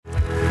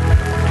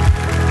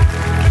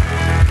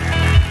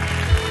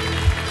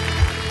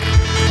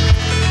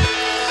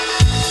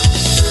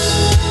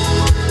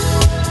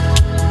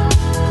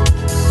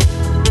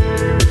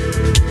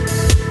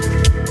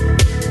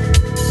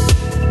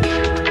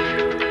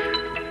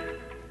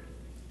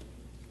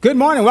Good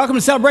morning. Welcome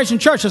to Celebration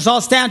Church. Let's all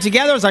stand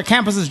together as our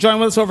campuses join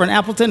with us over in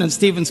Appleton and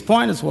Stevens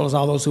Point, as well as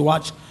all those who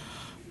watch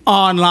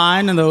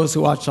online and those who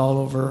watch all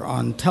over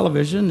on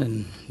television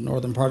in the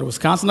northern part of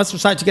Wisconsin. Let's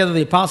recite together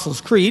the Apostles'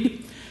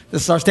 Creed.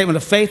 This is our statement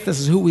of faith. This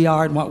is who we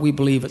are and what we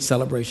believe at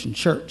Celebration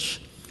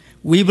Church.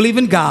 We believe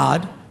in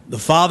God, the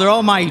Father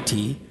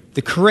Almighty,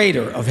 the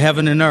creator of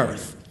heaven and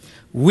earth.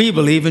 We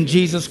believe in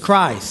Jesus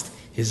Christ,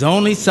 his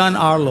only Son,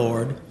 our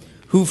Lord,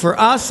 who for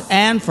us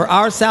and for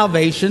our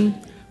salvation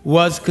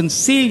was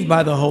conceived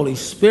by the Holy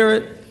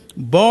Spirit,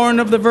 born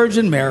of the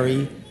Virgin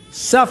Mary,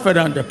 suffered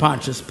under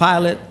Pontius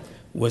Pilate,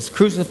 was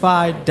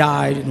crucified,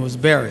 died, and was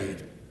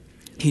buried.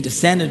 He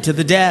descended to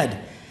the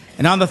dead,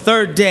 and on the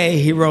third day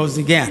he rose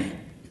again.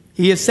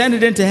 He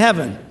ascended into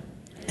heaven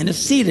and is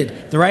seated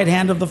at the right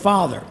hand of the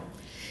Father.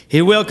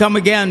 He will come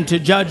again to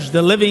judge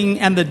the living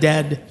and the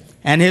dead,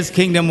 and his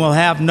kingdom will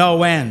have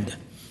no end.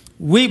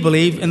 We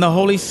believe in the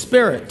Holy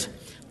Spirit,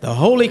 the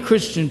holy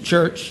Christian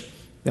church,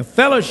 the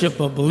fellowship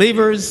of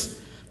believers,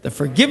 the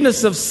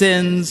forgiveness of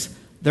sins,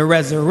 the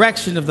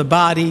resurrection of the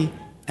body,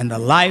 and the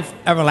life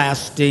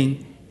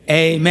everlasting.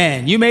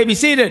 Amen. You may be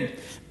seated.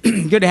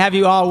 Good to have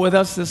you all with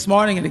us this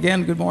morning. And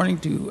again, good morning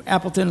to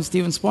Appleton and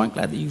Stevens Point.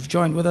 Glad that you've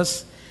joined with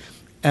us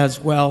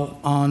as well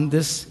on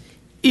this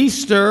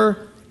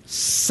Easter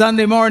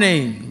Sunday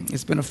morning.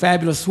 It's been a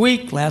fabulous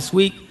week. Last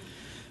week,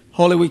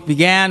 Holy Week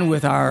began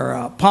with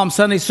our Palm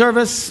Sunday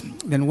service.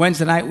 Then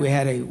Wednesday night, we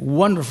had a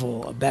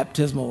wonderful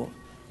baptismal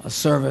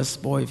service.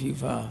 Boy, if you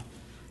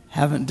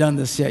haven't done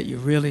this yet, you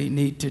really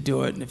need to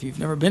do it. And if you've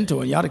never been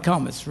to it, you ought to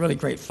come. It's really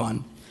great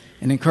fun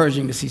and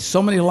encouraging to see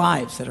so many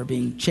lives that are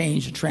being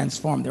changed and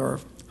transformed. There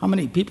were, how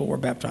many people were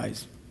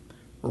baptized?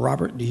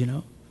 Robert, do you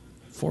know?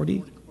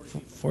 40?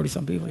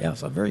 40-some people? Yeah,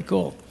 so very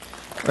cool.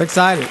 We're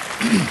excited.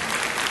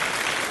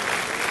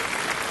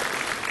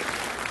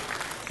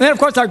 And then, of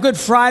course, our Good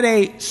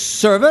Friday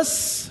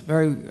service,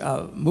 very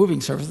moving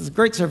service. It's a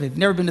great service. If you've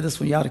never been to this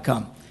one, you ought to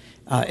come.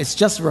 It's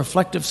just a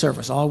reflective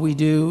service. All we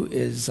do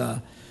is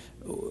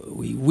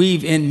we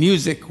weave in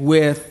music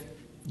with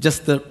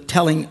just the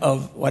telling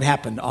of what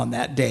happened on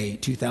that day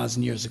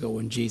 2,000 years ago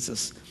when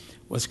Jesus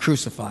was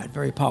crucified.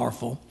 Very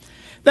powerful.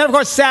 Then, of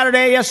course,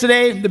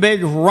 yesterday, the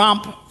big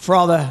romp for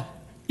all the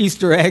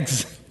Easter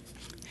eggs.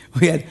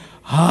 We had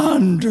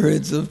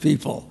hundreds of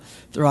people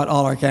throughout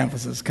all our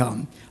campuses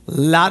come. A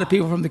lot of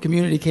people from the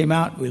community came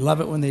out. We love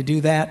it when they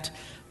do that.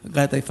 I'm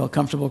glad they felt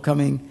comfortable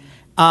coming.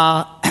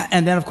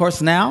 And then, of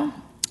course, now,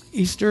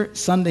 Easter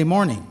Sunday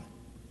morning.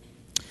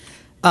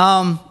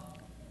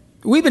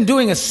 We've been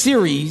doing a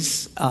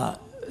series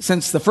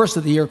since the first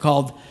of the year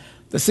called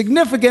The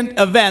Significant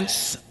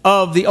Events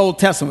of the Old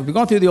Testament. We've been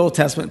going through the Old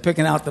Testament,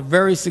 picking out the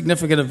very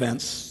significant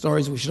events,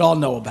 stories we should all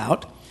know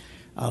about,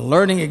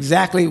 learning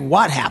exactly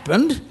what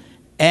happened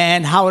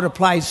and how it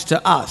applies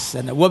to us.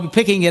 And we'll be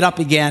picking it up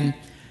again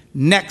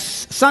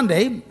next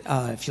Sunday,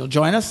 if you'll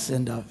join us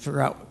and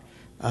figure out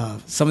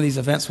some of these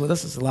events with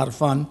us. It's a lot of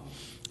fun.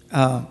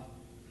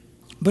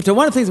 But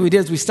one of the things we did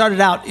is we started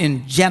out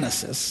in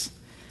Genesis.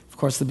 Of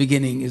course, the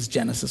beginning is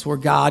Genesis, where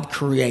God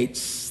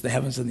creates the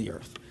heavens and the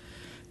earth.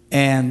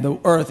 And the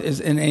earth is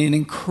in an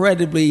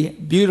incredibly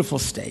beautiful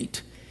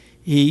state.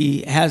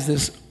 He has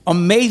this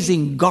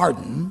amazing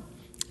garden,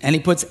 and he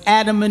puts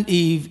Adam and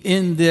Eve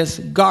in this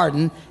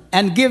garden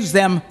and gives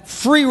them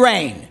free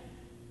reign.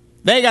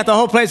 They got the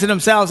whole place to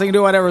themselves. They can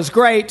do whatever is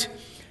great.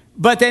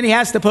 But then he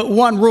has to put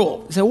one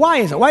rule. So why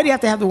is it? Why do you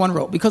have to have the one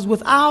rule? Because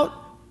without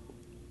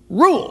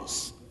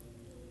rules,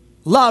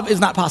 love is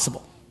not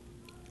possible.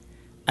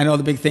 I know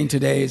the big thing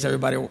today is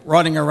everybody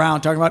running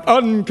around talking about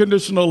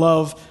unconditional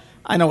love.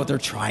 I know what they're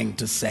trying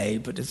to say,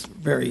 but it's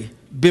very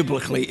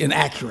biblically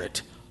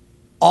inaccurate.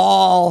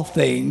 All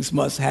things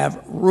must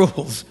have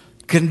rules,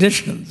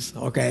 conditions,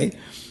 okay?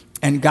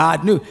 And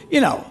God knew,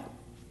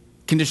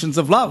 conditions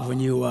of love. When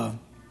you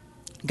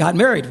got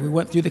married, we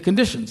went through the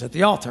conditions at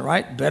the altar,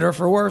 right? Better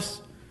for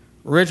worse,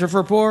 richer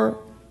for poor,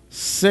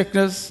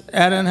 sickness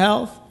and in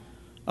health.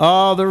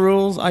 All the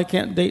rules. I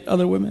can't date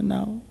other women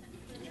now.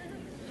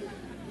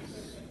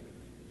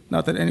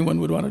 Not that anyone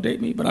would want to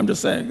date me, but I'm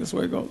just saying this is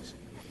where it goes.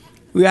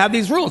 We have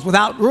these rules.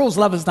 Without rules,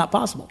 love is not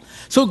possible.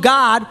 So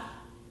God,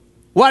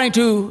 wanting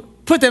to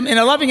put them in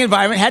a loving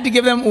environment, had to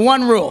give them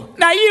one rule.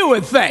 Now you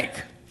would think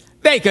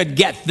they could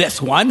get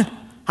this one.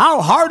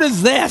 How hard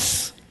is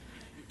this?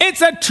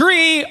 It's a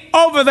tree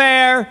over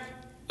there.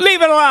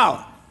 Leave it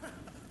alone.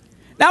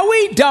 Now,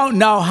 we don't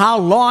know how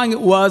long it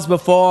was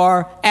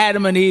before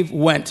Adam and Eve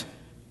went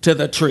to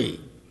the tree.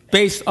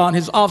 Based on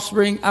his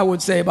offspring, I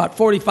would say about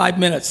 45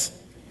 minutes.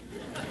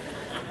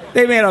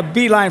 They made a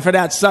beeline for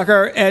that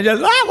sucker and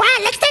just,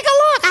 let's take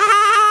a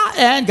look.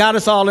 And got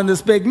us all in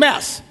this big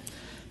mess.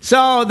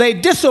 So they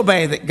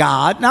disobeyed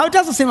God. Now, it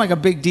doesn't seem like a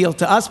big deal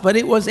to us, but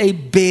it was a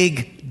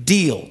big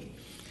deal.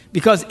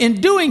 Because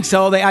in doing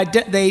so,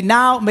 they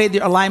now made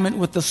their alignment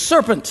with the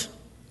serpent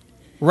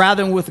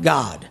rather than with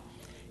God.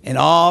 And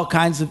all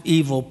kinds of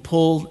evil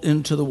poured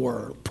into the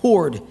world.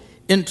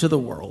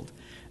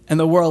 And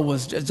the world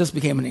just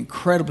became an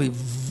incredibly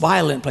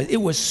violent place. It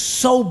was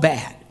so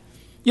bad.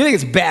 You think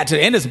it's bad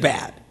today, and it's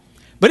bad.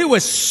 But it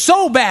was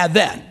so bad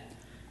then,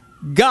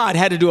 God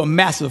had to do a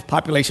massive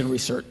population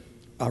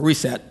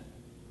reset,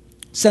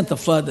 sent the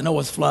flood, the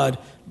Noah's flood,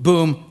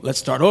 boom, let's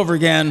start over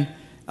again,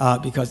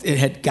 because it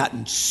had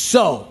gotten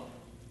so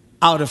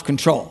out of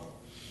control.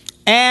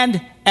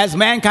 And as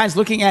mankind's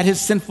looking at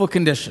his sinful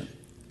condition,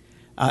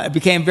 it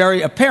became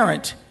very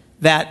apparent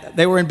that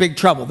they were in big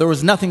trouble. There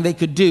was nothing they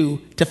could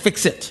do to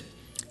fix it.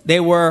 They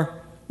were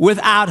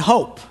without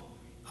hope,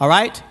 all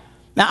right?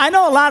 Now, I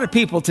know a lot of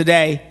people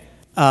today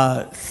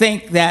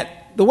think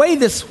that the way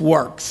this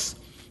works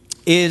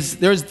is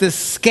there's this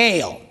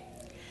scale.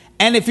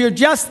 And if you're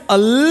just a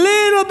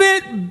little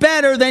bit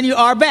better than you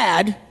are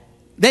bad,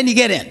 then you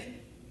get in,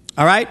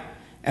 all right?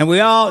 And we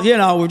all,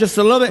 we're just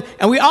a little bit,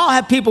 and we all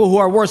have people who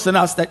are worse than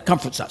us that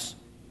comforts us,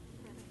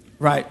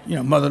 right?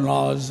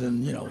 Mother-in-laws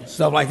and,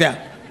 stuff like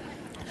that.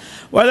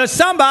 Well, there's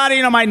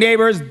somebody, my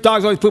neighbor's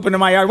dog's always pooping in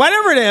my yard,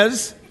 whatever it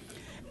is,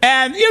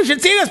 and you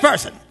should see this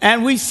person.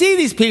 And we see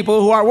these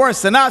people who are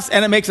worse than us,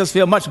 and it makes us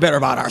feel much better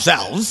about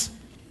ourselves.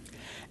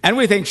 And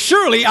we think,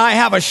 surely I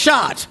have a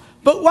shot.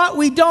 But what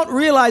we don't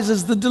realize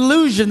is the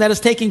delusion that is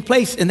taking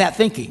place in that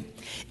thinking.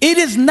 It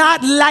is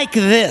not like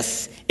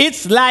this.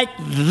 It's like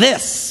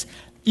this.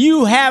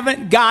 You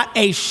haven't got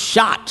a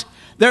shot.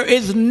 There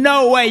is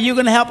no way you're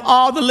going to help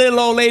all the little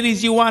old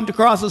ladies you want to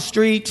cross the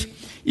street.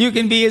 You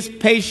can be as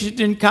patient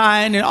and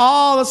kind and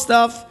all the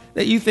stuff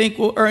that you think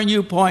will earn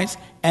you points,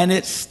 and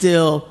it's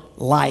still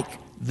like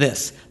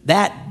this.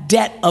 That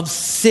debt of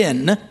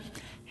sin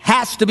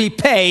has to be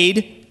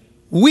paid.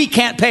 We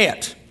can't pay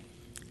it.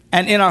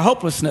 And in our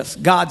hopelessness,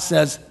 God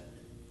says,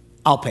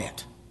 I'll pay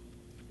it.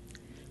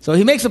 So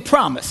he makes a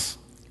promise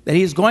that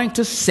he is going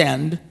to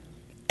send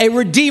a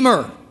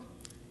Redeemer,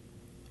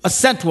 a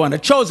sent one, a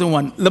chosen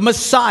one, the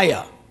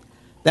Messiah,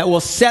 that will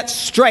set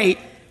straight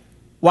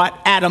what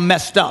Adam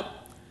messed up.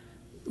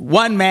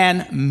 One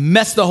man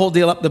messed the whole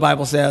deal up, the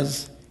Bible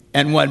says,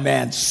 and one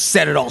man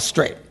set it all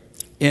straight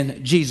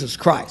in Jesus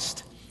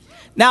Christ.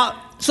 Now,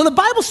 so the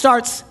Bible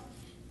starts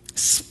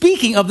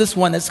speaking of this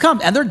one that's come,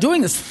 and they're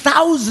doing this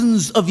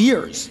thousands of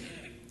years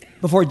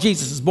before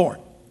Jesus is born.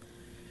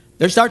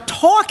 They start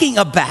talking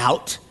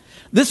about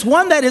this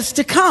one that is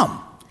to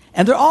come,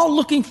 and they're all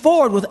looking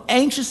forward with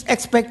anxious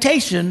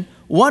expectation,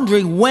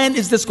 wondering when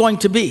is this going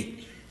to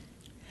be.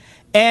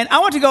 And I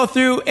want to go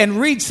through and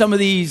read some of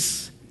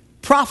these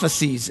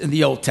prophecies in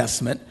the Old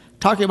Testament,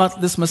 talking about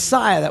this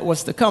Messiah that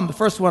was to come. The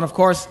first one, of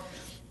course,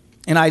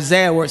 in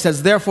Isaiah, where it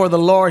says, therefore the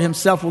Lord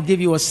himself will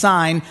give you a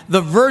sign.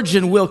 The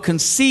virgin will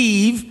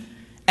conceive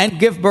and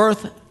give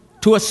birth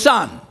to a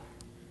son.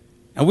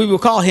 And we will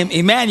call him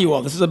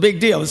Emmanuel. This is a big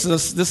deal. This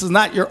is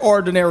not your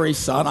ordinary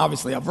son.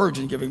 Obviously, a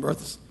virgin giving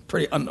birth is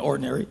pretty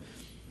unordinary.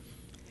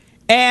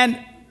 And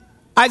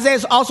Isaiah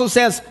also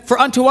says, for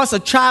unto us a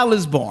child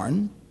is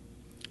born,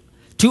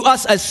 to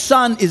us a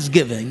son is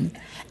given,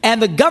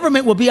 and the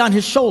government will be on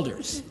his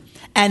shoulders.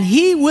 And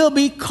he will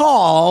be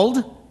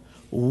called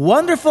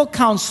Wonderful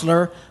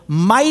Counselor,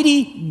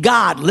 Mighty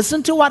God.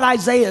 Listen to what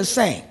Isaiah is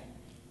saying.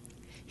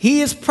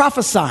 He is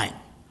prophesying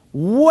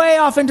way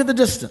off into the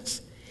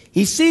distance.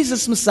 He sees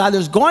this Messiah.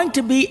 There's going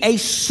to be a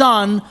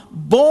son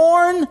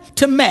born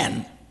to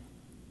men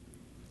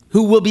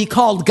who will be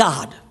called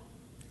God.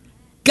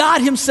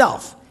 God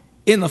himself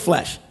in the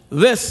flesh.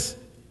 This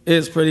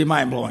is pretty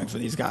mind-blowing for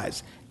these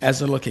guys as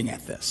they're looking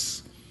at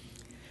this.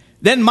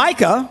 Then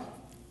Micah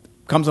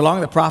comes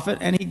along, the prophet,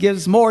 and he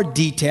gives more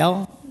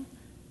detail.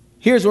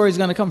 Here's where he's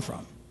going to come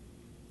from.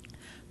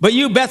 But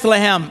you,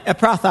 Bethlehem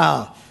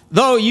Ephrathah,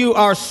 though you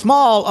are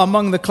small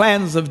among the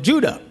clans of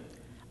Judah,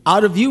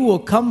 out of you will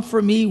come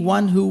for me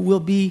one who will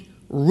be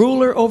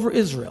ruler over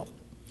Israel,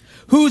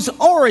 whose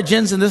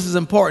origins, and this is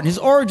important, his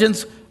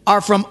origins are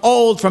from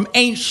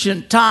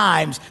ancient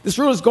times. This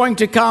ruler is going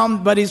to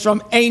come, but he's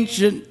from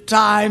ancient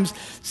times.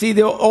 See,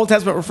 the Old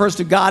Testament refers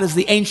to God as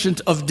the Ancient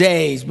of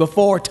Days.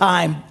 Before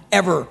time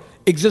ever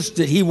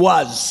existed, he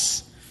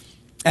was.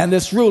 And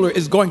this ruler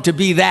is going to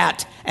be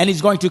that. And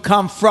he's going to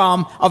come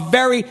from a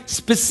very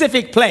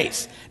specific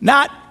place.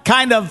 Not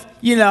kind of,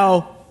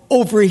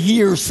 over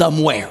here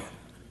somewhere.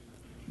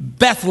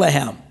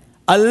 Bethlehem,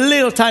 a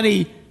little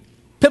tiny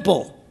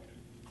pipple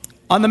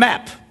on the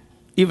map.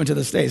 Even to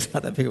this day, it's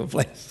not that big of a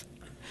place.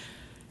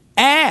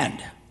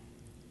 And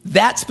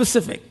that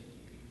specific,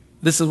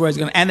 this is where he's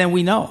going to, and then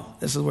we know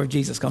this is where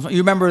Jesus comes from. You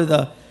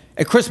remember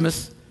at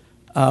Christmas,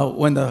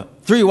 when the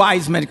three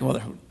wise men, well,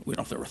 we don't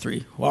know if there were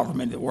three, however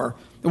many there were,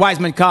 the wise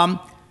men come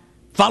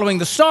following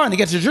the star, and they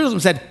get to Jerusalem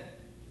and said,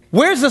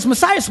 where's this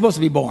Messiah supposed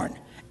to be born?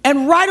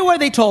 And right away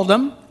they told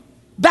them,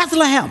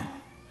 Bethlehem.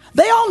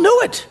 They all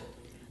knew it.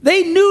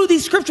 They knew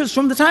these scriptures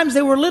from the times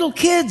they were little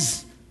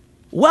kids,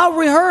 well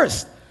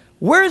rehearsed.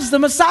 Where's the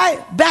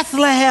Messiah?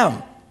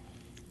 Bethlehem.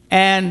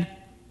 And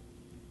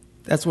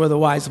that's where the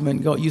wise men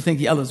go. You think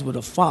the others would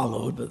have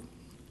followed, but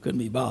couldn't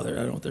be bothered. I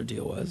don't know what their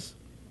deal was.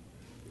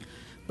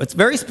 But it's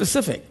very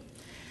specific.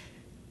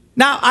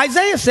 Now,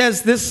 Isaiah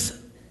says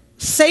this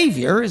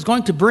Savior is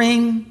going to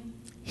bring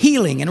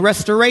healing and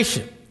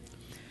restoration.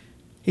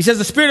 He says,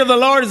 the Spirit of the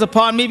Lord is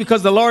upon me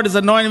because the Lord has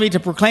anointed me to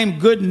proclaim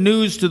good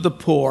news to the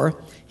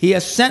poor. He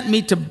has sent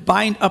me to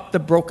bind up the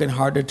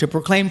brokenhearted, to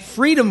proclaim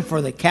freedom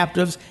for the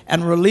captives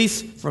and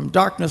release from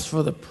darkness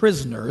for the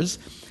prisoners.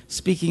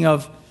 Speaking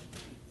of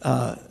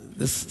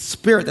this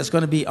spirit that's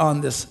going to be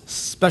on this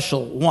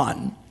special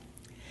one.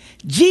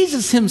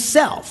 Jesus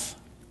himself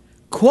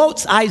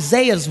quotes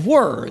Isaiah's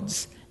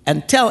words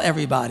and tells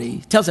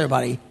everybody,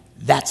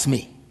 that's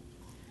me.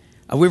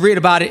 We read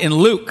about it in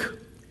Luke.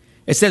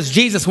 It says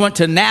Jesus went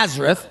to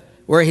Nazareth,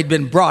 where he'd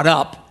been brought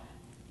up,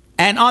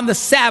 and on the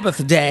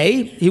Sabbath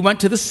day, he went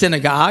to the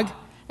synagogue,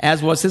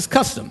 as was his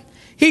custom.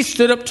 He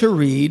stood up to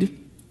read,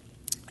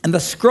 and the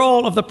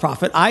scroll of the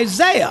prophet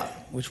Isaiah,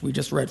 which we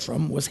just read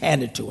from, was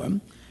handed to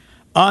him.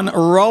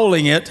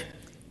 Unrolling it,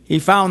 he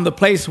found the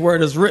place where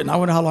it is written. I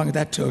wonder how long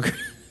that took.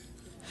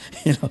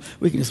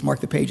 We can just mark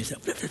the pages.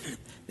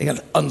 They got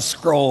to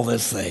unscroll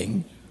this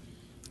thing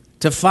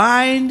to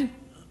find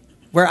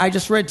where I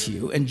just read to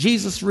you. And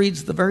Jesus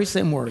reads the very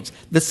same words.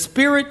 The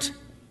Spirit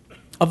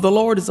of the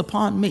Lord is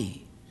upon me,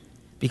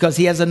 because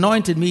he has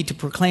anointed me to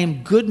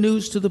proclaim good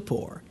news to the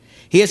poor.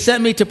 He has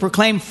sent me to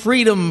proclaim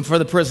freedom for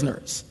the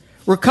prisoners,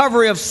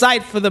 recovery of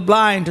sight for the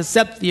blind, to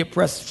set the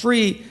oppressed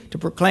free, to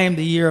proclaim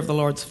the year of the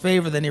Lord's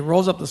favor. Then he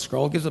rolls up the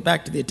scroll, gives it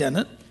back to the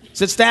attendant,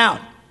 sits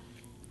down.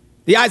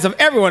 The eyes of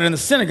everyone in the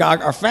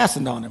synagogue are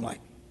fastened on him, like,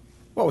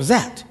 what was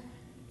that?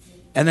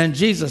 And then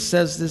Jesus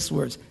says these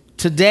words,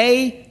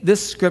 today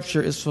this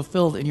scripture is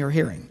fulfilled in your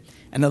hearing.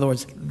 In other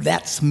words,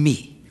 that's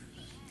me.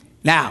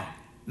 Now,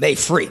 they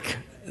freak.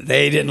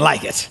 They didn't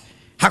like it.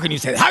 How can you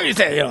say that? How can you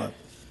say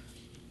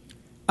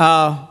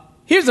that?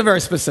 Here's a very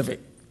specific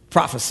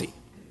prophecy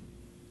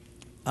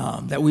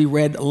that we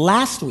read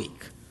last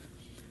week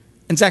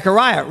in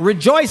Zechariah.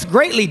 Rejoice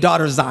greatly,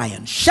 daughter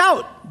Zion.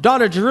 Shout,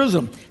 daughter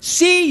Jerusalem.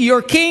 See,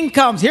 your king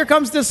comes. Here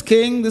comes this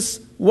king, this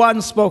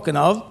one spoken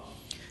of.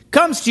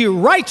 Comes to you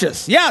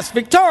righteous, yes,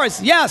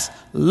 victorious, yes,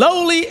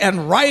 lowly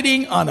and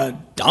riding on a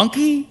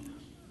donkey,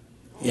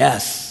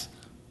 yes,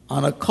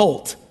 on a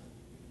colt,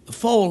 the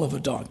foal of a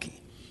donkey.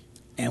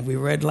 And we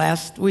read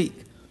last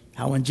week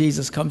how when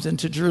Jesus comes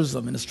into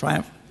Jerusalem in his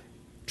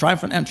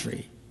triumphant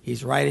entry,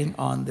 he's riding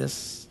on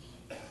this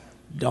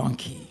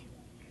donkey.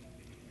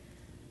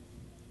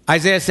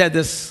 Isaiah said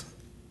this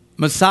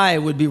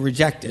Messiah would be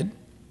rejected.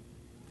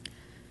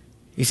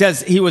 He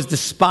says he was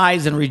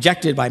despised and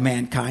rejected by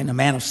mankind, a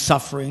man of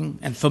suffering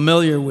and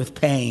familiar with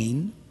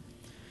pain.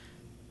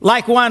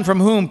 Like one from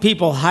whom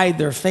people hide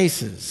their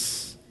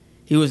faces,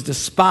 he was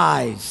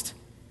despised,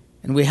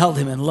 and we held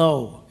him in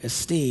low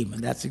esteem.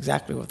 And that's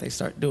exactly what they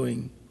start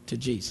doing to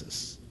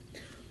Jesus.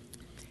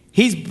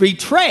 He's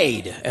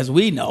betrayed, as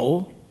we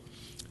know,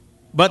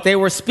 but they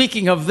were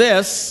speaking of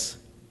this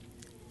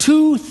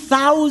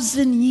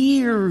 2,000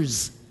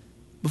 years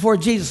before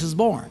Jesus was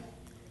born.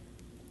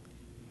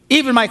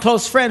 Even my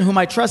close friend whom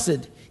I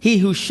trusted, he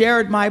who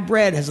shared my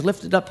bread, has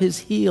lifted up his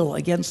heel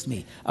against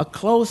me. A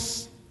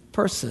close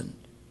person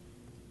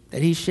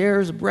that he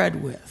shares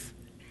bread with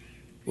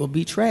will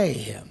betray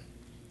him.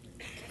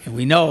 And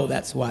we know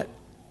that's what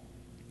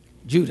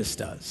Judas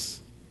does.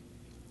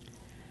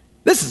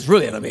 This is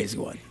really an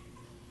amazing one.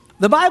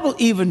 The Bible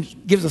even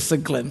gives us a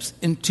glimpse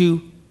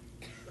into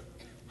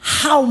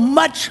how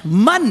much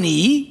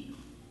money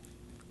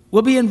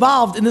will be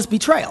involved in this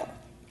betrayal.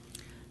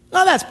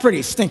 Now, that's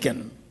pretty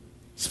stinking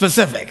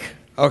specific,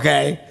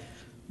 okay?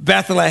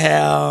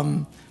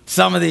 Bethlehem,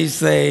 some of these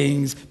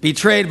things,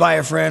 betrayed by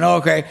a friend,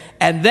 okay.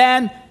 And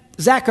then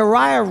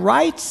Zechariah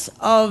writes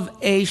of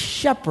a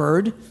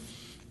shepherd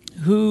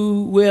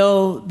who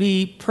will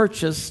be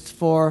purchased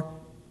for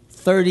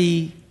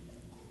 30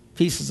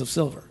 pieces of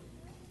silver.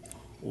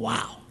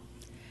 Wow.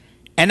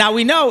 And now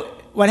we know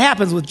what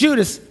happens with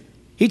Judas.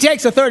 He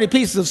takes the 30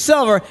 pieces of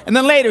silver, and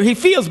then later he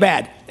feels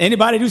bad.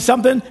 Anybody do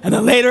something? And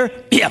then later,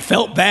 he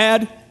felt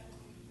bad.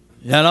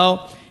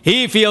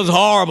 He feels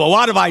horrible.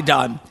 What have I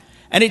done?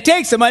 And he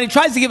takes the money,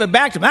 tries to give it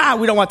back to them.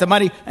 We don't want the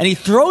money. And he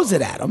throws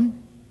it at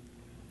them.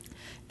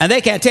 And they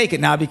can't take it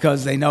now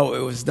because they know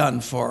it was done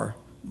for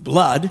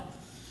blood.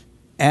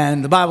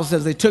 And the Bible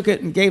says they took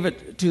it and gave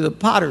it to the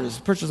potters,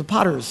 purchased a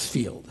potter's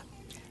field.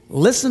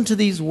 Listen to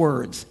these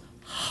words,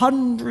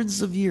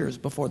 hundreds of years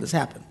before this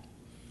happened.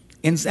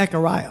 In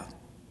Zechariah,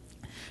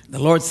 the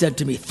Lord said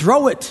to me,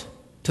 throw it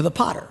to the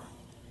potter,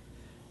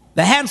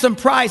 the handsome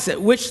price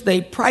at which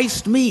they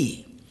priced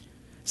me.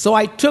 So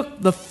I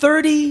took the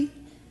 30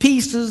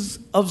 pieces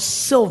of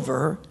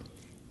silver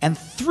and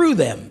threw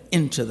them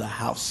into the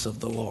house of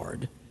the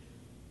Lord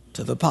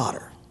to the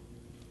potter.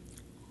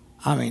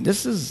 I mean,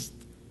 this is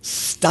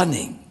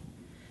stunning.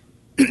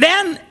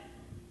 Then,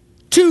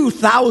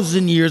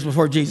 2,000 years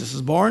before Jesus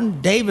is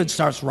born, David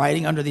starts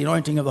writing under the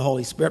anointing of the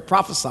Holy Spirit,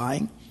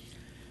 prophesying,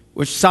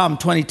 which Psalm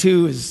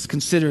 22 is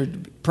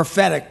considered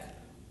prophetic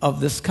of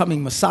this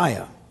coming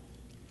Messiah.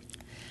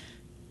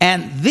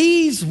 And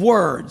these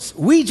words,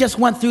 we just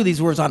went through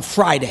these words on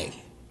Friday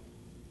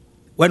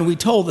when we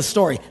told the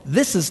story.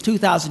 This is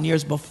 2,000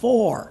 years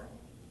before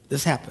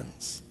this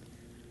happens.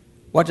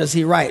 What does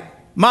he write?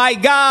 My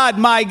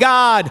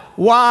God,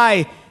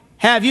 why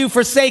have you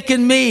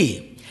forsaken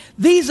me?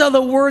 These are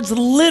the words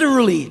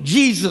literally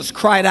Jesus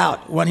cried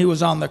out when he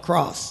was on the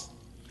cross.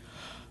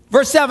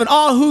 Verse 7,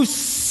 all who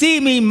see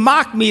me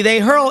mock me. They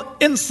hurl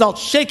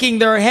insults, shaking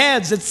their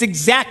heads. It's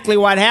exactly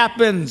what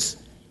happens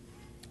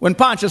when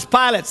Pontius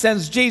Pilate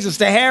sends Jesus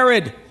to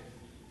Herod.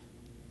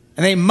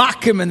 And they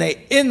mock him and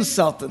they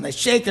insult him. They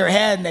shake their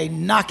head and they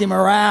knock him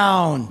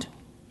around.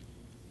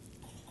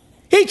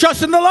 He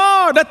trusts in the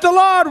Lord. Let the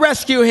Lord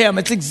rescue him.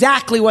 It's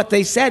exactly what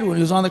they said when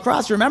he was on the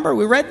cross. Remember,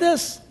 we read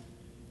this.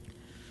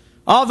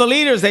 All the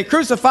leaders, they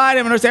crucified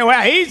him and they say,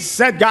 well, he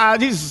said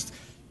God, he's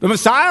the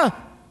Messiah.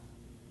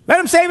 Let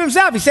him save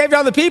himself. He saved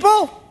other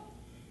people.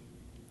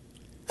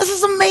 This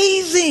is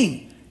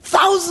amazing.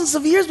 Thousands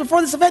of years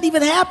before this event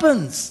even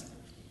happens.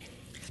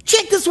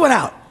 Check this one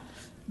out.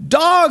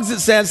 Dogs, it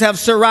says, have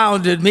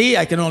surrounded me.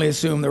 I can only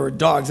assume there were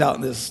dogs out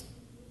in this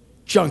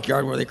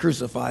junkyard where they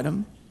crucified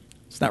him.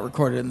 It's not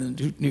recorded in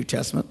the New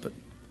Testament, but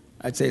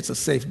I'd say it's a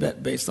safe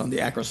bet based on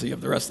the accuracy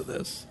of the rest of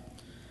this.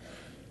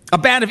 A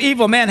band of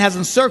evil men has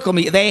encircled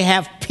me. They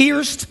have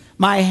pierced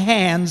my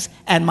hands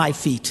and my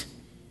feet.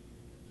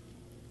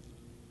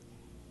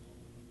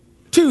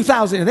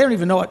 2,000. They don't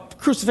even know what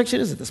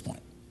crucifixion is at this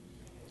point.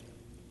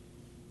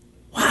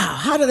 Wow,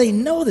 how do they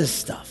know this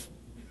stuff?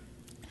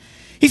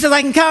 He says,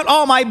 I can count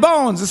all my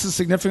bones. This is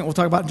significant. We'll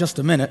talk about it in just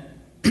a minute.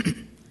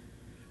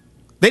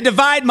 They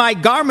divide my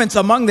garments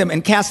among them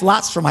and cast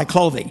lots for my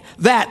clothing.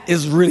 That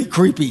is really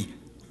creepy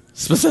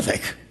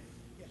specific.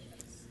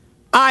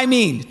 I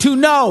mean, to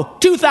know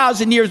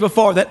 2,000 years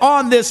before that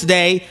on this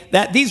day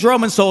that these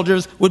Roman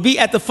soldiers would be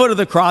at the foot of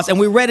the cross, and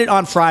we read it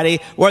on Friday,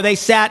 where they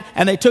sat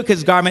and they took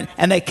his garment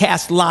and they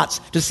cast lots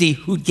to see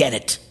who'd get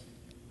it.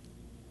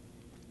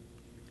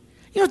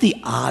 You know what the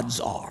odds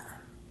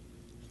are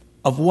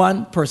of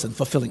one person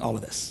fulfilling all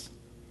of this?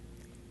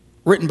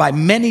 Written by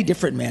many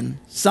different men,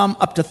 some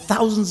up to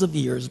thousands of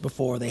years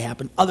before they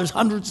happened, others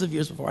hundreds of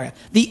years before.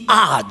 The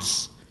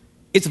odds,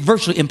 it's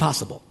virtually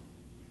impossible.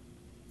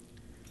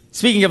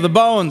 Speaking of the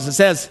bones, it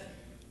says,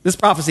 this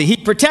prophecy, he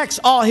protects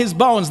all his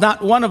bones,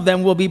 not one of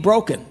them will be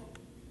broken.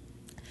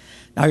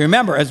 Now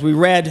remember, as we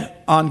read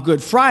on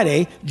Good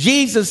Friday,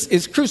 Jesus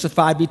is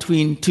crucified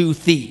between two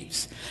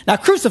thieves. Now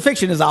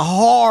crucifixion is a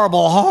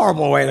horrible,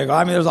 horrible way to go.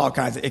 I mean, there's all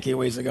kinds of icky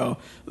ways to go.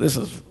 This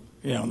is,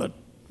 the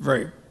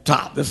very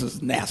top. This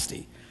is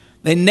nasty.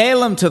 They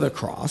nail him to the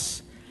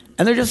cross,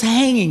 and they're just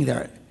hanging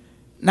there.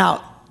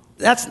 Now,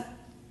 that's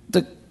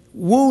the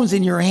wounds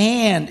in your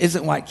hand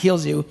isn't what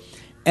kills you.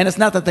 And it's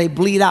not that they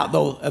bleed out,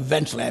 though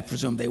eventually I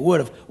presume they would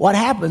have. What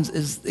happens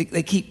is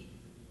they keep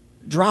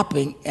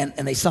dropping and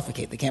they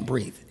suffocate. They can't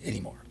breathe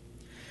anymore.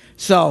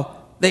 So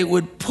they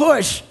would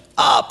push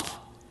up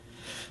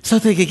so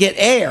they could get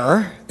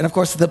air. And of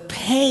course, the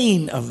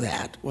pain of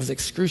that was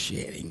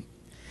excruciating.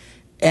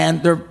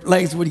 And their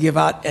legs would give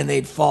out and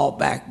they'd fall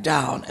back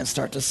down and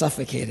start to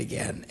suffocate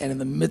again. And in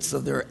the midst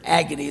of their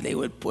agony, they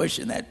would push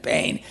in that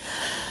pain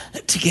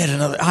to get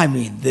another. I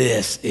mean,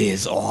 this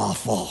is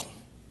awful.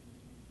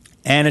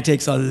 And it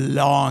takes a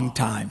long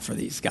time for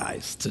these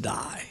guys to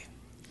die.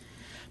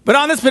 But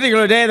on this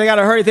particular day, they got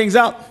to hurry things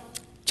up.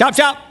 Chop,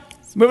 chop.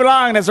 Let's move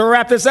along. Let's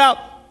wrap this up.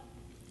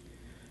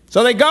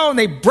 So they go and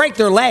they break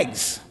their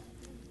legs.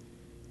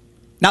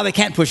 Now they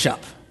can't push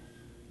up.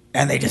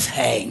 And they just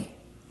hang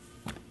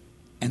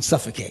and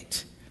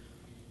suffocate.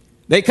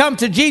 They come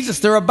to Jesus.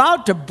 They're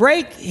about to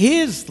break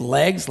his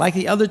legs like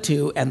the other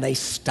two, and they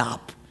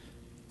stop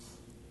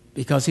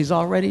because he's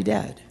already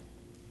dead.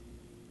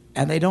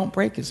 And they don't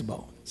break his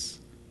bones.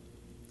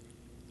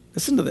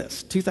 Listen to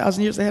this.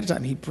 2,000 years ahead of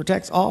time, he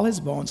protects all his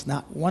bones.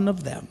 Not one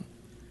of them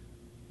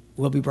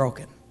will be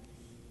broken.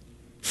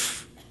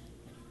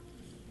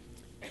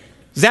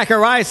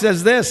 Zechariah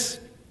says this,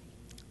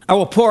 I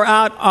will pour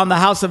out on the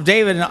house of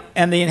David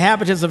and the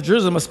inhabitants of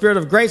Jerusalem a spirit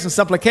of grace and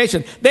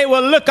supplication. They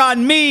will look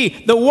on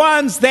me, the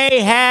ones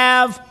they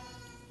have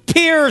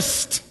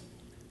pierced.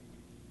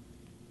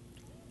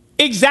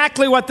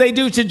 Exactly what they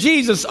do to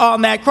Jesus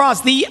on that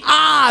cross. The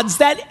odds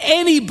that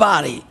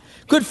anybody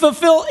could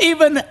fulfill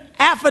even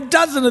half a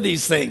dozen of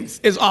these things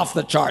is off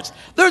the charts.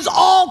 There's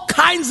all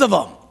kinds of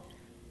them.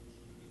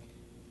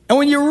 And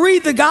when you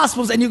read the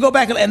Gospels and you go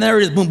back and there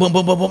it is, boom, boom,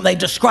 boom, boom, boom, they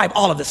describe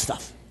all of this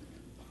stuff.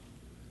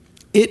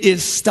 It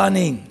is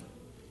stunning.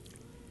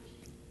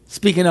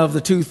 Speaking of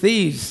the two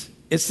thieves,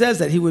 it says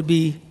that he would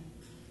be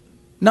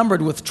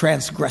numbered with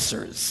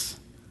transgressors.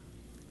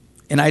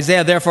 In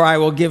Isaiah, therefore, I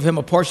will give him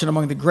a portion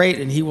among the great,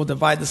 and he will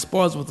divide the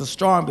spoils with the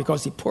strong,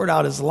 because he poured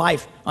out his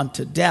life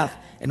unto death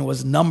and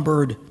was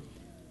numbered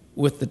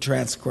with the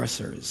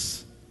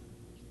transgressors.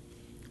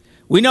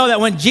 We know that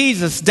when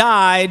Jesus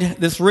died,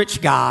 this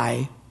rich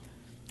guy,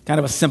 kind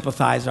of a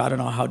sympathizer, I don't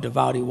know how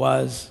devout he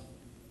was,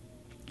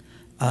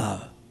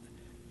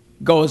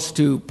 goes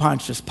to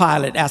Pontius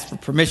Pilate, asks for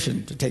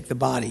permission to take the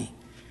body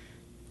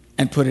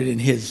and put it in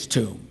his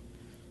tomb.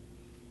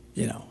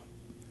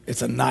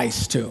 It's a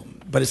nice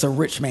tomb, but it's a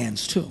rich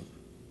man's tomb.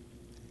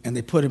 And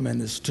they put him in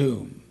this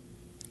tomb.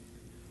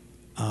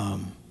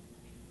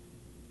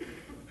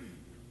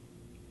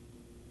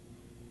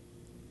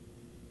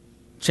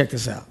 Check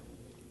this out.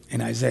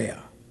 In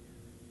Isaiah,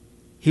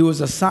 He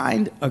was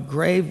assigned a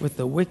grave with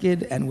the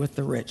wicked and with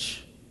the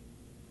rich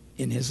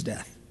in his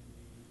death.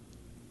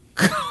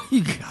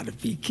 You got to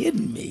be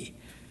kidding me.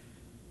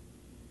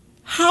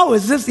 How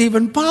is this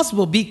even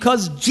possible?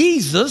 Because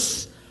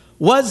Jesus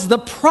was the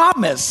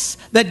promise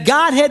that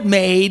God had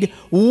made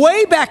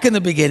way back in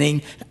the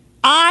beginning.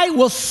 I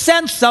will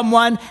send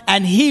someone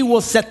and he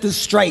will set this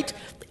straight.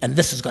 And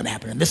this is going to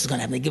happen, and this is going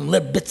to happen. They give him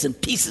little bits and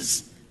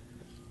pieces.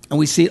 And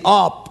we see it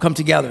all come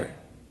together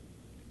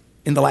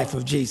in the life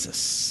of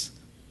Jesus.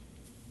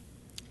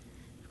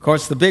 Of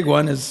course, the big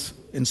one is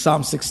in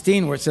Psalm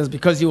 16, where it says,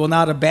 because you will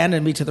not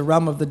abandon me to the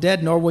realm of the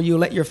dead, nor will you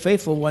let your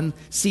faithful one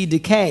see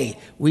decay.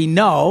 We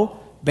know,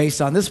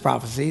 based on this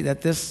prophecy,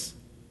 that this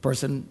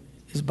person,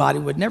 his body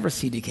would never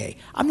see decay.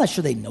 I'm not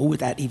sure they know what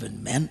that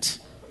even meant.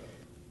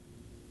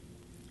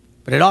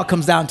 But it all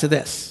comes down to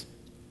this.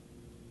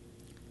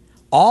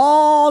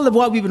 All of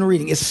what we've been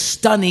reading is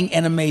stunning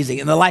and amazing.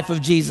 And the life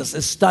of Jesus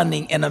is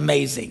stunning and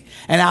amazing.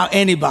 And how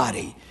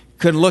anybody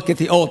could look at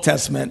the Old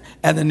Testament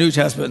and the New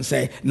Testament and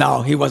say,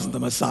 no, he wasn't the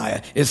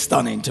Messiah, is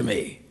stunning to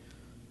me.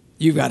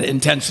 You've got to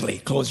intentionally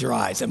close your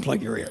eyes and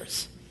plug your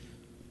ears.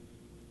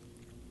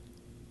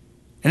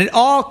 And it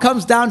all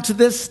comes down to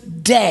this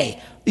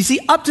day. You see,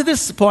 up to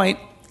this point,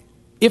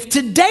 if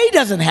today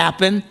doesn't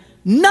happen,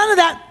 none of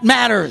that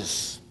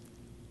matters.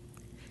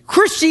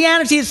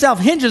 Christianity itself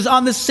hinges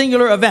on this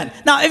singular event.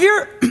 Now, if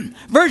your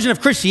version of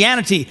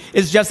Christianity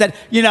is just that,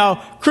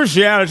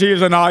 Christianity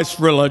is a nice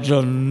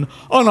religion,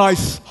 a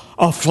nice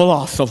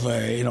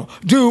philosophy,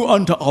 do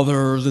unto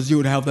others as you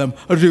would have them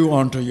do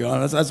unto you.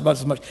 That's about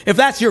as much. If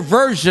that's your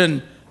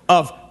version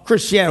of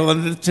Christianity,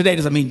 well, today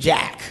doesn't mean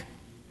jack.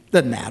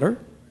 Doesn't matter.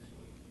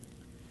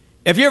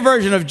 If your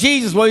version of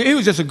Jesus, well, he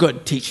was just a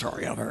good teacher,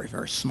 very,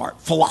 very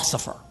smart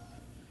philosopher.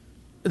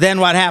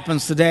 Then what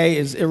happens today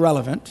is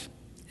irrelevant.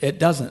 It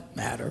doesn't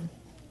matter.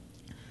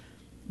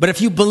 But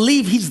if you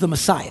believe he's the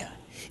Messiah,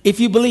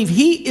 if you believe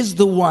he is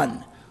the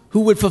one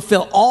who would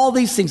fulfill all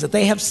these things that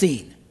they have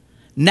seen,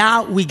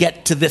 now we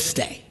get to this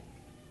day.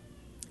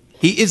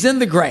 He is in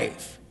the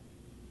grave.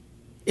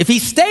 If he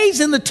stays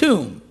in the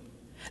tomb,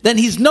 then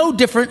he's no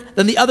different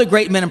than the other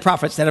great men and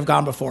prophets that have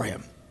gone before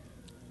him.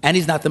 And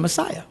he's not the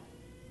Messiah.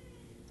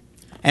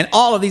 And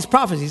all of these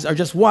prophecies are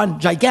just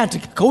one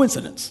gigantic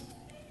coincidence.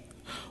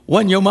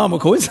 One yo mama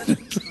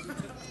coincidence.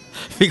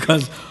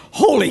 Because,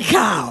 holy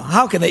cow,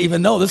 how can they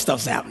even know this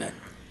stuff's happening?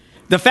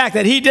 The fact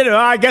that he did it,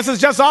 I guess it's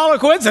just all a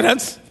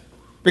coincidence.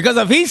 Because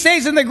if he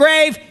stays in the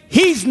grave,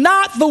 he's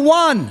not the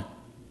one.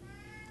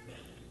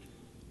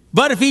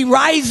 But if he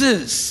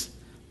rises,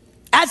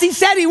 as he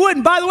said he would,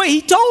 and by the way,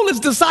 he told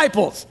his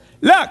disciples,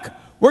 look,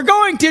 we're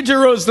going to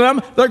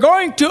Jerusalem, they're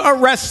going to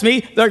arrest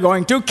me, they're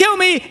going to kill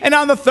me, and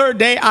on the third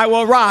day I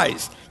will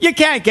rise. You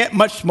can't get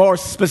much more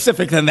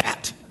specific than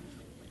that.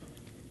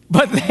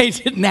 But they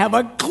didn't have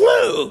a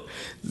clue.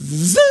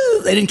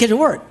 They didn't catch a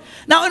word.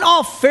 Now, in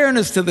all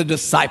fairness to the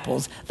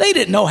disciples, they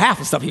didn't know half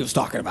the stuff he was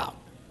talking about.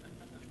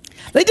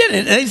 They didn't.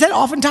 And they said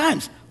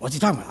oftentimes, what's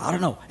he talking about? I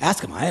don't know.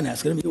 Ask him. I ain't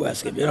asking him. You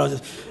ask him. They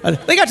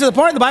got to the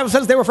point, the Bible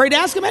says they were afraid to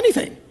ask him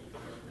anything.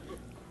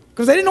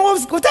 Because they didn't know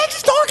what the heck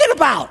he's talking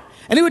about.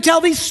 And he would tell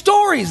these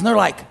stories, and they're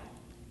like,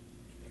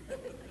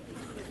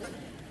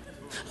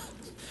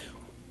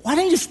 why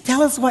don't you just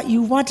tell us what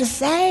you want to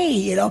say?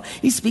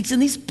 He speaks in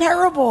these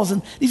parables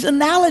and these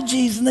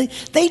analogies, and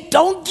they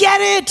don't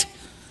get it.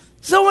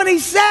 So when he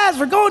says,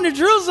 we're going to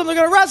Jerusalem, they're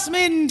going to arrest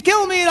me and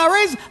kill me, and I'll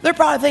raise, they're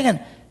probably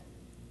thinking,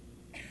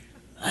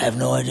 I have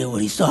no idea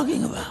what he's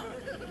talking about.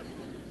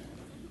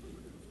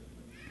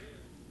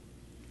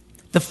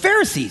 The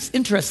Pharisees,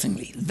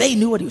 interestingly, they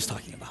knew what he was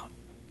talking about.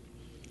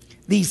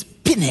 These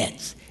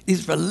pinheads,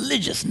 these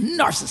religious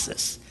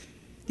narcissists,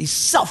 these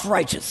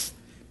self-righteous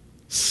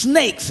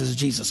snakes, as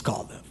Jesus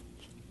called them.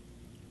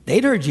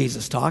 They'd heard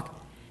Jesus talk,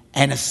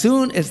 and as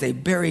soon as they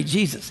bury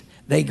Jesus,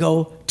 they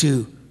go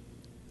to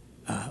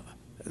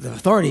the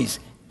authorities,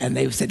 and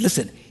they said,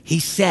 listen, he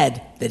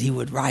said that he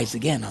would rise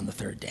again on the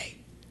third day.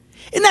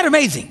 Isn't that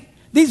amazing?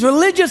 These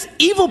religious,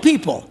 evil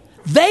people,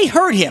 they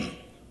heard him.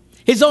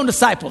 His own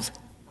disciples,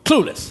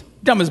 clueless,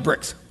 dumb as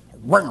bricks.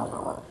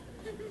 All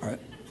right.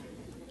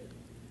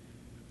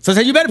 So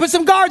they said, you better put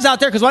some guards out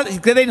there, because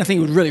they didn't think he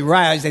would really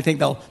rise. They think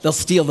they'll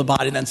steal the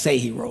body and then say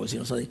he rose.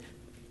 So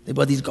they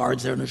put these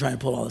guards there, and they're trying to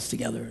pull all this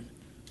together.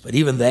 But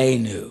even they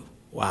knew,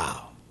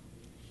 wow,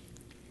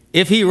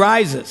 if he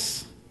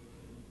rises,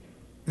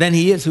 then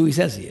he is who he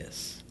says he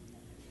is.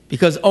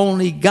 Because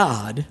only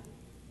God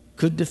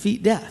could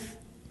defeat death.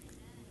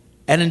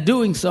 And in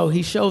doing so,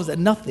 he shows that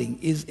nothing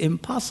is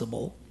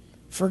impossible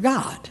for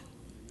God.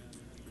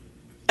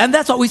 And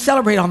that's what we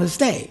celebrate on this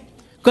day.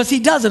 Because he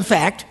does, in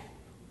fact,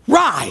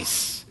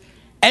 rise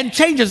and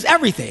changes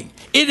everything.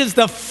 It is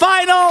the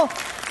final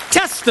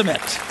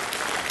testament.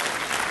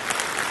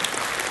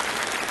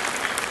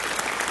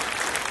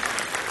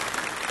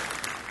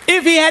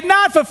 If he had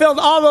not fulfilled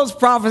all those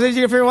prophecies,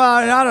 you figure, well,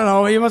 I don't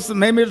know,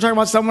 maybe you're talking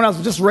about someone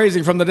else. Just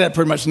raising from the dead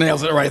pretty much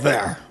nails it right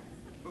there.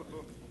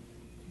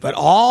 But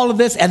all of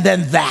this, and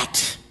then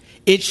that,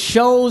 it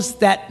shows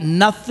that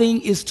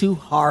nothing is too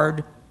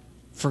hard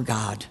for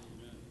God.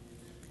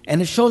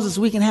 And it shows us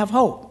we can have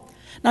hope.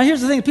 Now,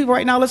 here's the thing. People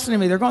right now listening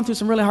to me, they're going through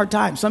some really hard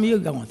times. Some of you are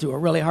going through a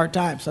really hard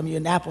time. Some of you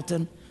in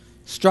Appleton,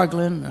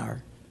 struggling.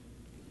 Our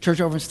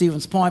church over in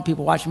Stevens Point,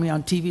 people watching me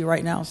on TV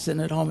right now,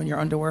 sitting at home in your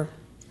underwear.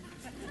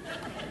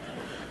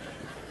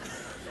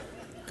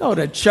 Go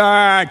to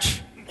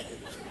church.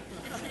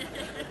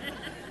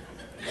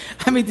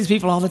 I meet these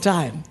people all the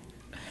time.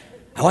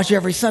 I watch you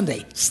every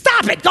Sunday.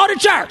 Stop it. Go to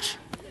church.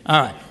 All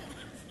right.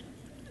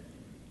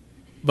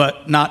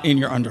 But not in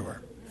your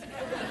underwear.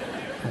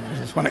 I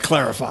just want to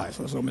clarify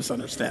so there's no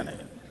misunderstanding.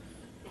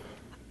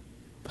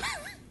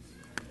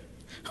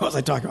 What was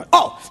I talking about?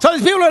 Oh, so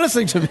these people are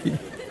listening to me.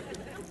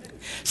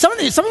 Some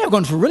of you are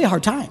going through really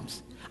hard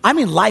times. I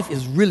mean, life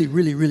is really,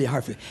 really, really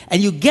hard for you.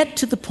 And you get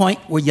to the point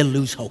where you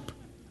lose hope.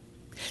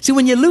 See,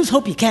 when you lose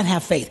hope, you can't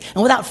have faith.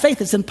 And without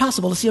faith, it's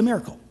impossible to see a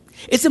miracle.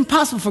 It's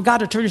impossible for God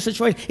to turn your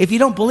situation if you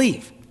don't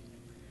believe.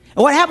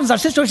 And what happens, our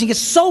situation gets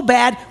so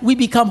bad, we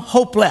become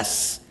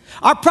hopeless.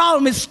 Our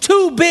problem is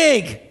too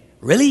big.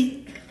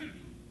 Really?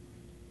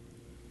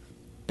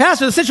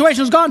 Pastor, the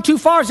situation's gone too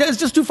far. It's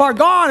just too far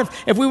gone.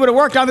 If we would have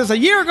worked on this a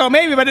year ago,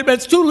 maybe, but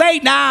it's too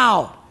late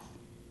now.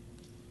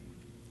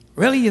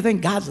 Really? You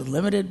think God's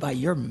limited by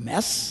your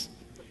mess?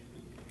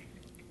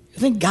 You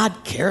think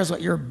God cares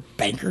what your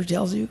banker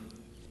tells you?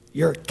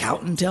 Your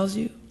accountant tells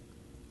you?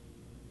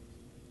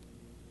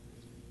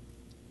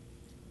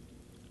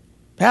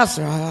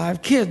 Pastor, I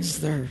have kids.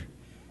 They're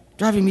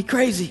driving me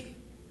crazy.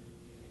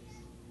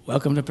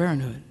 Welcome to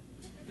parenthood.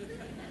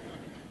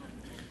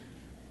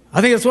 I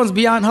think this one's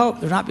beyond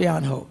hope. They're not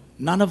beyond hope.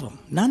 None of them.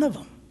 None of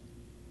them.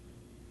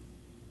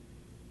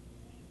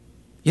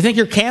 You think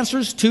your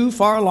cancer's too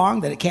far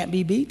along that it can't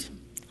be beat?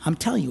 I'm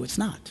telling you, it's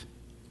not.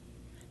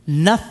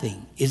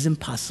 Nothing is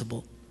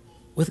impossible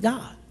with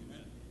God.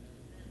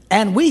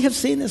 And we have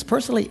seen this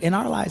personally in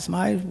our lives.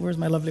 Where's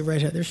my lovely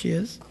redhead? There she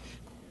is.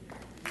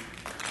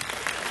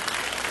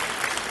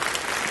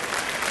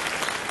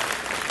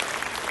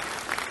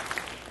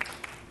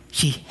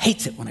 She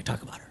hates it when I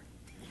talk about her.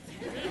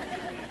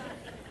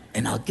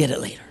 And I'll get it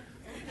later.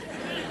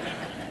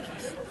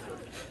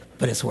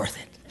 But it's worth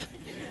it.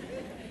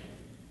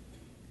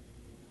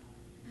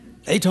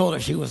 They told her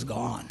she was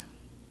gone.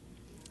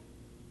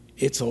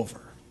 It's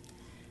over.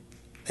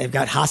 They've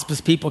got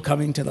hospice people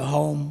coming to the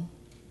home,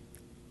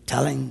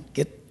 telling,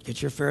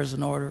 get your affairs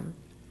in order.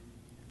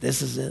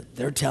 This is it.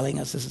 They're telling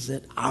us this is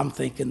it. I'm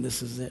thinking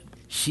this is it.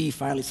 She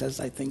finally says,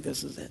 I think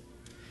this is it.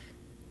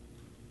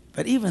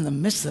 But even in the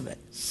midst of it,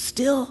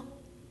 still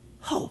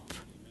hope.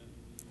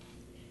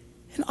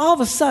 And all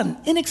of a sudden,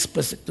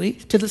 inexplicably,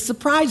 to the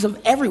surprise of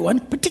everyone,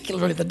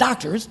 particularly the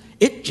doctors,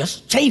 it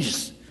just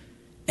changes.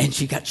 And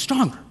she got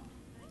stronger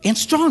and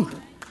stronger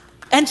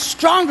and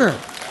stronger.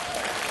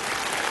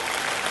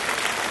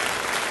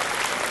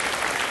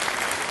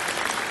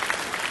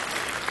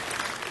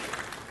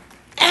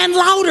 And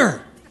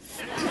louder.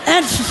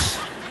 And so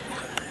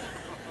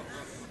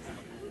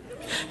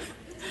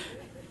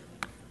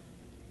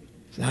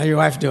how your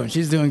wife doing?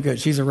 She's doing good.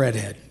 She's a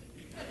redhead.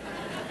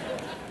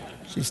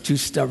 She's too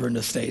stubborn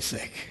to stay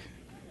sick.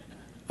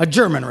 A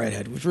German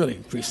redhead, which really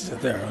increases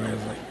it there. I mean,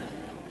 it's like,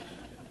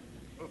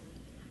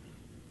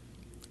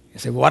 you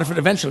say, well, what if it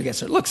eventually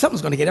gets there? Look,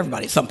 something's going to get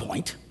everybody at some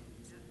point.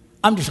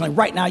 I'm just telling you,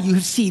 right now, you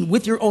have seen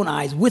with your own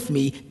eyes, with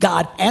me,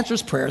 God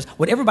answers prayers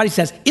when everybody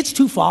says, it's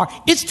too far,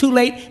 it's too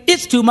late,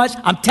 it's too much.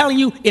 I'm telling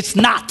you, it's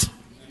not.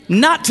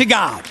 Not to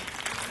God.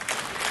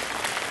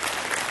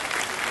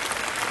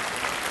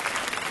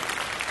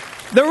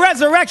 The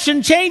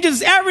resurrection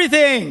changes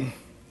everything.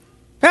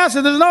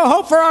 Pastor, there's no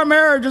hope for our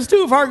marriage. It's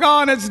too far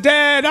gone. It's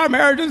dead. Our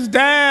marriage is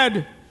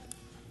dead.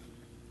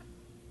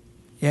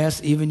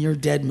 Yes, even your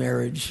dead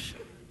marriage,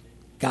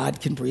 God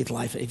can breathe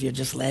life if you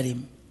just let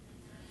him.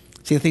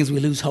 See, the thing is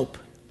we lose hope.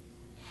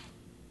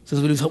 So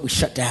as we lose hope, we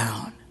shut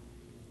down.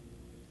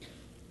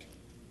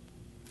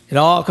 It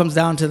all comes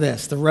down to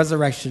this. The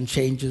resurrection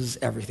changes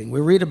everything. We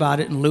read about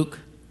it in Luke,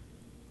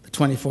 the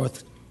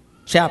 24th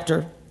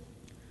chapter.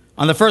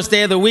 On the first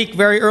day of the week,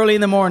 very early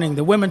in the morning,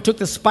 the women took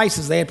the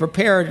spices they had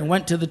prepared and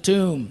went to the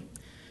tomb.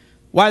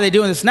 Why are they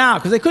doing this now?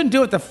 Because they couldn't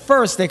do it the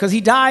first day, because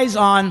he dies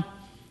on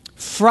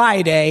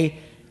Friday,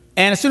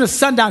 and as soon as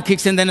sundown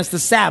kicks in, then it's the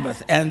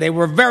Sabbath. And they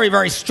were very,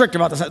 very strict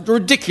about this,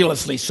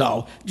 ridiculously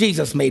so.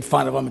 Jesus made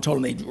fun of them and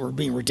told them they were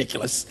being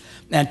ridiculous.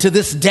 And to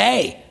this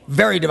day,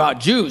 very devout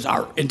Jews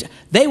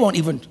they won't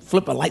even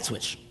flip a light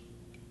switch,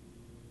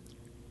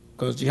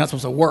 because you're not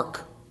supposed to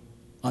work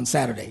on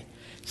Saturday.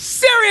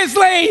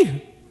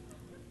 Seriously?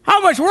 How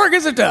much work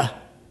is it to?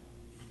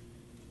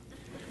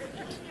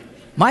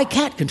 My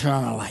cat can turn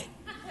on a light.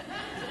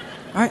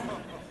 All right?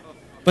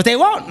 But they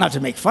won't, not to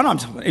make fun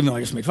of them, even though I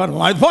just made fun of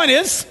them. The point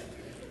is,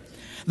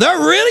 they're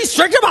really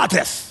strict about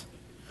this.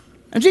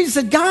 And Jesus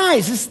said,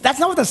 guys, that's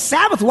not what the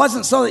Sabbath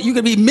wasn't, so that you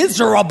could be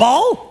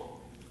miserable.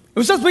 It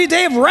was supposed to be a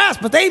day of rest,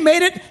 but they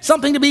made it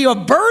something to be a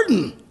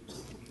burden.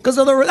 Because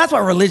that's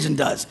what religion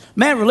does.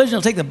 Man, religion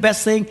will take the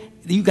best thing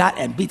that you got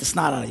and beat the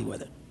snot out of you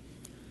with it.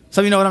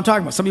 Some of you know what I'm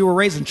talking about. Some of you were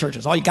raised in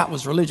churches. All you got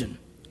was religion.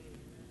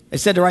 They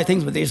said the right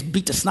things, but they just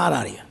beat the snot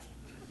out of you.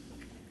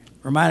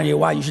 reminding you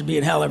why you should be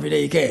in hell every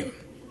day you came.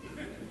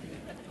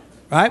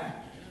 Right?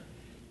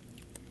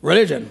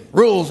 Religion,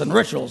 rules and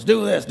rituals,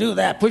 do this, do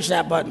that, push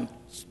that button,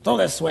 throw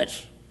that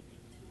switch.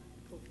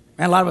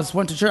 And a lot of us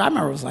went to church. I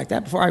remember it was like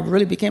that before I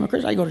really became a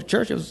Christian. I go to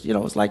church, it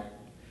was like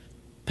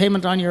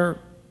payment on your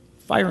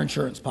fire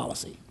insurance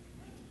policy.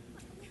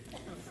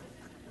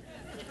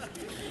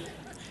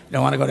 You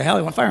don't want to go to hell,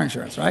 you want fire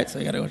insurance, right? So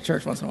you got to go to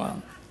church once in a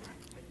while.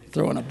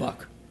 Throw in a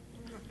buck.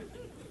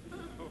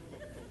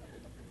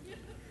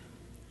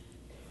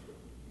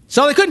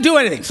 So they couldn't do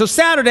anything. So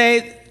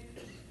Saturday,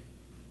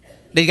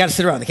 they got to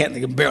sit around. They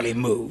can barely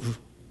move.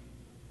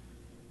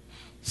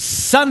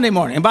 Sunday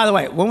morning, and by the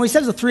way, when we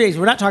said the 3 days,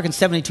 we're not talking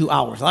 72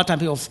 hours. A lot of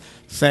times people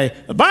say,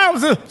 the Bible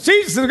says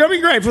Jesus is going to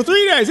be great for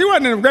 3 days. He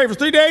wasn't in the grave for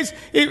 3 days.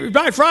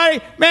 By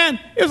Friday, man,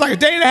 it was like a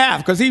day and a half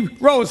because he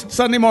rose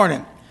Sunday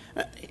morning.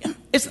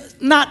 It's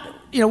not,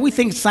 we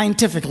think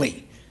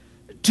scientifically.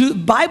 To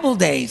Bible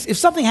days, if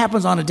something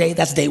happens on a day,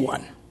 that's day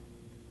one.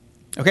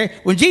 Okay?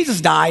 When Jesus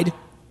died,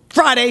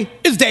 Friday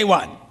is day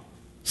one.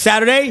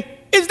 Saturday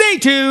is day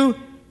two.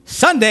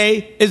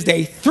 Sunday is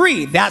day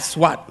three. That's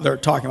what they're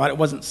talking about. It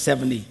wasn't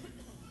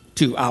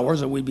 72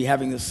 hours that we'd be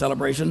having this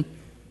celebration.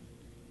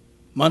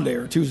 Monday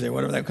or Tuesday,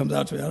 whatever that comes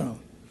out to, I don't know.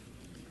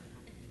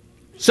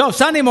 So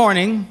Sunday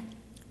morning,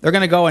 they're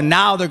going to go, and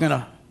now they're going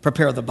to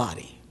prepare the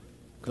body.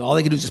 Because all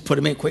they could do is just put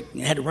him in quick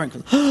and had to run.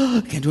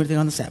 Can't do anything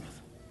on the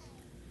Sabbath.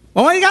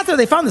 Well, when they got there,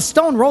 they found the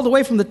stone rolled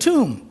away from the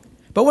tomb.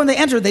 But when they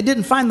entered, they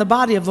didn't find the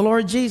body of the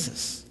Lord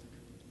Jesus.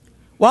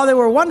 While they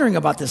were wondering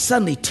about this,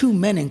 suddenly 2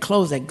 men in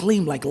clothes that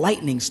gleamed like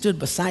lightning stood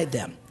beside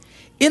them.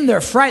 In their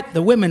fright,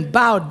 the women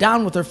bowed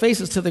down with their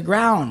faces to the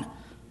ground.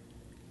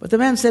 But the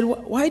men said,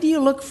 "Why do you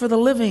look for the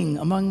living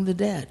among the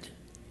dead?"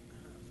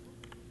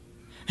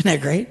 Isn't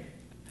that great?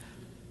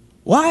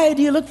 Why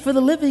do you look for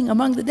the living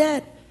among the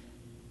dead?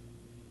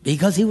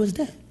 Because he was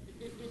dead.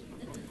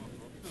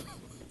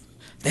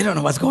 They don't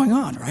know what's going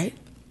on, right?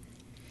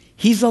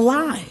 He's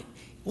alive.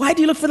 Why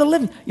do you look for the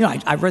living?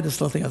 I read this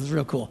little thing. It was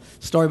real cool.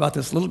 Story about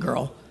this little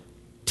girl.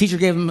 Teacher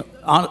gave him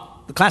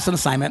the class an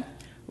assignment.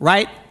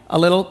 Write a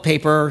little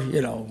paper,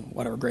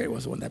 whatever grade it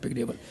was, it wasn't that big a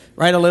deal, but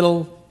write a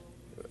little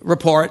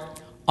report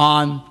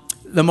on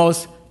the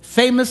most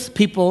famous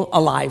people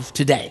alive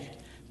today.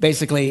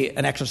 Basically,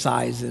 an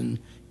exercise in,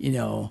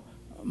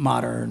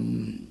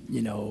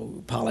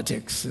 modern,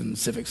 politics and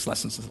civics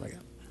lessons, stuff like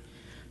that.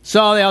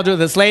 So they all do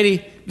this.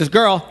 This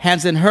girl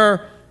hands in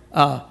her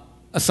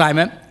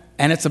assignment,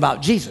 and it's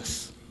about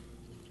Jesus.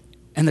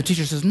 And the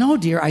teacher says, "No,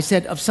 dear, I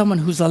said of someone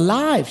who's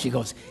alive." She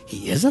goes,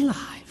 "He is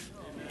alive."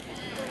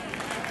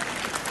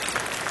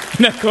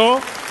 Isn't that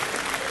cool?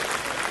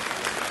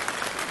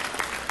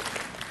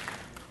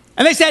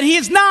 And they said, "He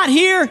is not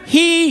here.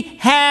 He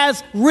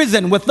has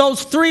risen." With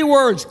those 3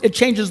 words, it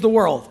changes the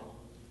world.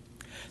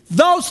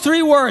 Those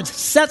 3 words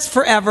sets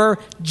forever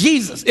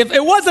Jesus. If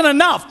it wasn't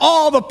enough,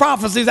 all the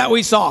prophecies that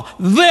we saw,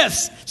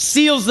 this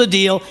seals the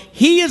deal.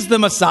 He is the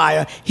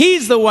Messiah.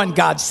 He's the one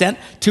God sent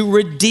to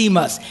redeem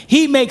us.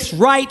 He makes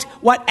right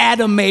what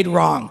Adam made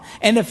wrong.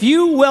 And if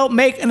you will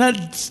make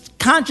a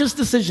conscious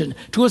decision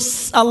to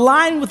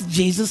align with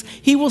Jesus,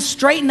 he will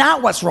straighten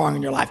out what's wrong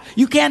in your life.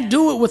 You can't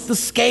do it with the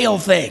scale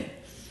thing.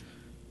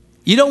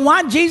 You don't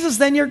want Jesus,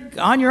 then you're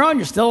on your own.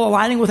 You're still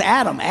aligning with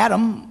Adam.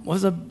 Adam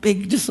was a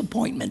big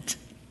disappointment.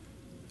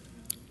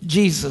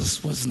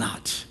 Jesus was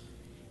not.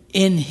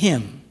 In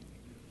him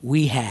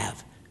we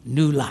have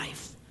new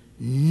life,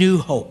 new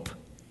hope.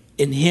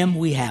 In him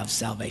we have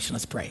salvation.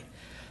 Let's pray.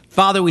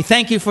 Father, we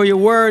thank you for your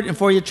word and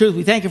for your truth.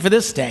 We thank you for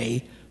this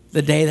day,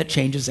 the day that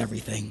changes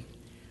everything.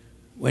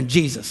 When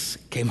Jesus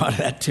came out of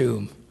that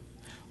tomb,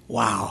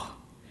 wow,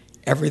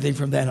 everything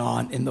from then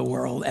on in the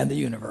world and the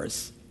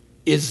universe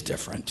is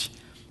different.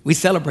 We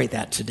celebrate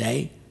that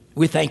today.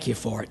 We thank you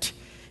for it.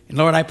 And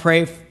Lord, I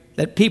pray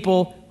that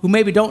people who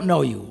maybe don't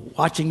know you,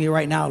 watching me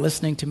right now,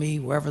 listening to me,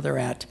 wherever they're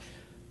at,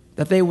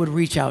 that they would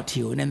reach out to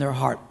you and in their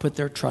heart put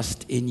their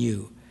trust in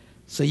you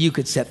so you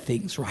could set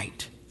things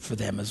right for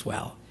them as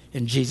well.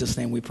 In Jesus'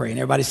 name we pray. And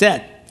everybody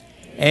said,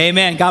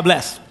 amen. God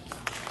bless.